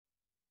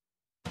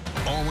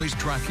always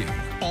tracking,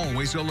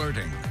 always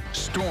alerting.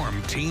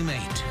 Storm Team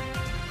 8.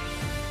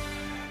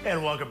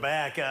 And welcome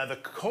back. The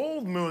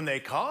cold moon, they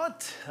call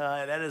it.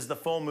 That is the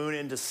full moon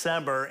in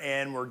December,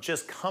 and we're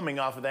just coming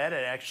off of that.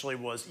 It actually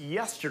was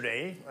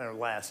yesterday or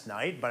last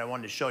night, but I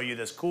wanted to show you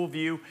this cool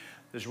view.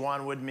 There's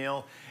Juan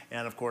Woodmill,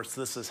 and of course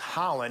this is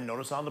Holland.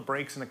 Notice all the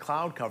breaks in the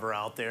cloud cover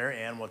out there,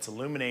 and what's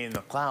illuminating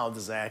the clouds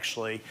is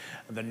actually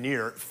the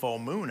near full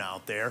moon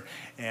out there,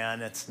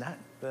 and it's not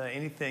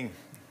anything.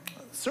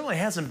 Certainly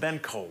hasn't been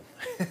cold.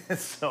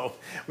 So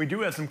we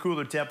do have some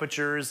cooler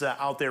temperatures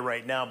out there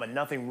right now, but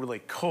nothing really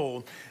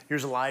cold.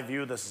 Here's a live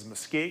view. This is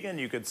Muskegon.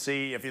 You could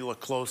see, if you look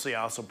closely,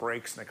 also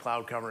breaks in the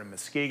cloud cover in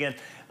Muskegon.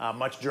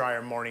 Much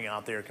drier morning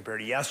out there compared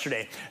to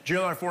yesterday.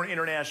 JLR Ford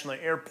International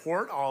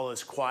Airport, all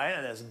is quiet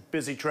and it's a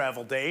busy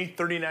travel day.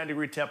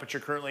 39-degree temperature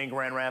currently in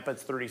Grand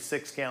Rapids,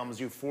 36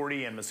 Kalamazoo,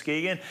 40 in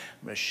Muskegon.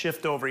 I'm going to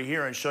shift over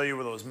here and show you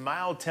where those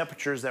mild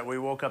temperatures that we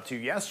woke up to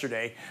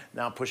yesterday,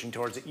 now pushing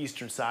towards the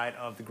eastern side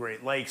of the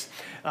Great Lakes.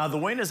 The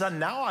wind is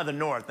now on the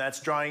north.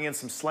 That's drawing in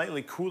some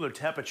slightly cooler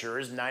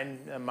temperatures.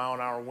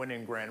 9-mile-an-hour wind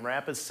in Grand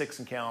Rapids, 6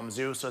 in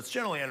Kalamazoo, so it's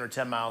generally under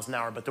 10 miles an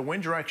hour. But the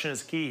wind direction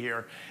is key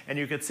here, and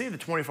you can see the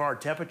 24-hour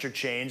temperature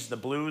change. The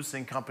blues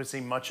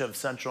encompassing much of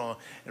central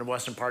and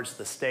western parts of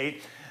the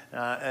state.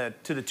 To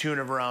the tune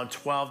of around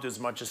 12 to as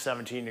much as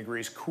 17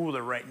 degrees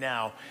cooler right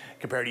now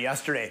compared to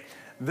yesterday.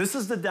 This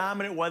is the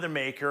dominant weather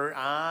maker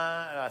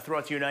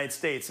throughout the United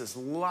States. This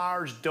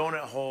large donut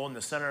hole in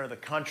the center of the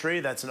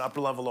country, that's an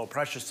upper level low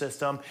pressure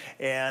system,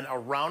 and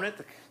around it,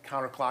 the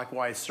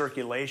counterclockwise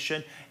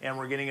circulation, and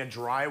we're getting a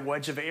dry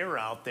wedge of air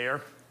out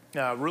there.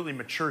 Really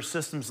mature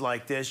systems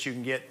like this, you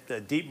can get the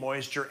deep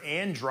moisture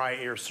and dry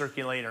air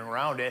circulating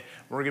around it.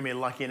 We're going to be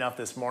lucky enough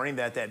this morning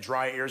that that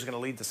dry air is going to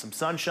lead to some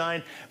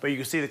sunshine, but you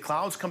can see the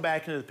clouds come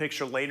back into the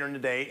picture later in the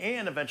day,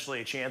 and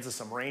eventually a chance of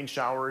some rain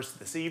showers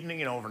this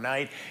evening and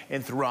overnight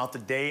and throughout the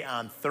day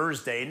on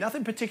Thursday.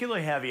 Nothing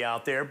particularly heavy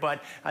out there,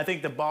 but I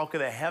think the bulk of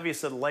the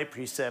heaviest of the light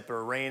precip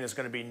or rain is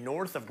going to be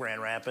north of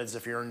Grand Rapids.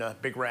 If you're in the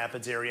Big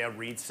Rapids area,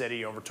 Reed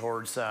City over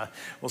towards,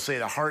 we'll say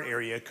the Hart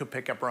area, could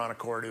pick up around a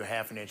quarter to a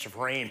half an inch of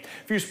rain.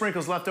 A few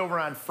sprinkles left over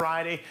on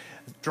Friday.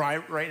 Dry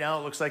right now,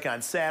 it looks like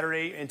on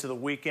Saturday into the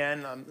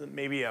weekend.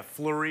 Maybe a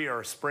flurry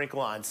or a sprinkle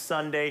on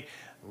Sunday.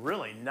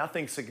 Really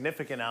nothing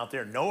significant out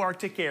there. No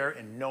Arctic air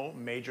and no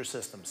major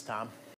systems, Tom.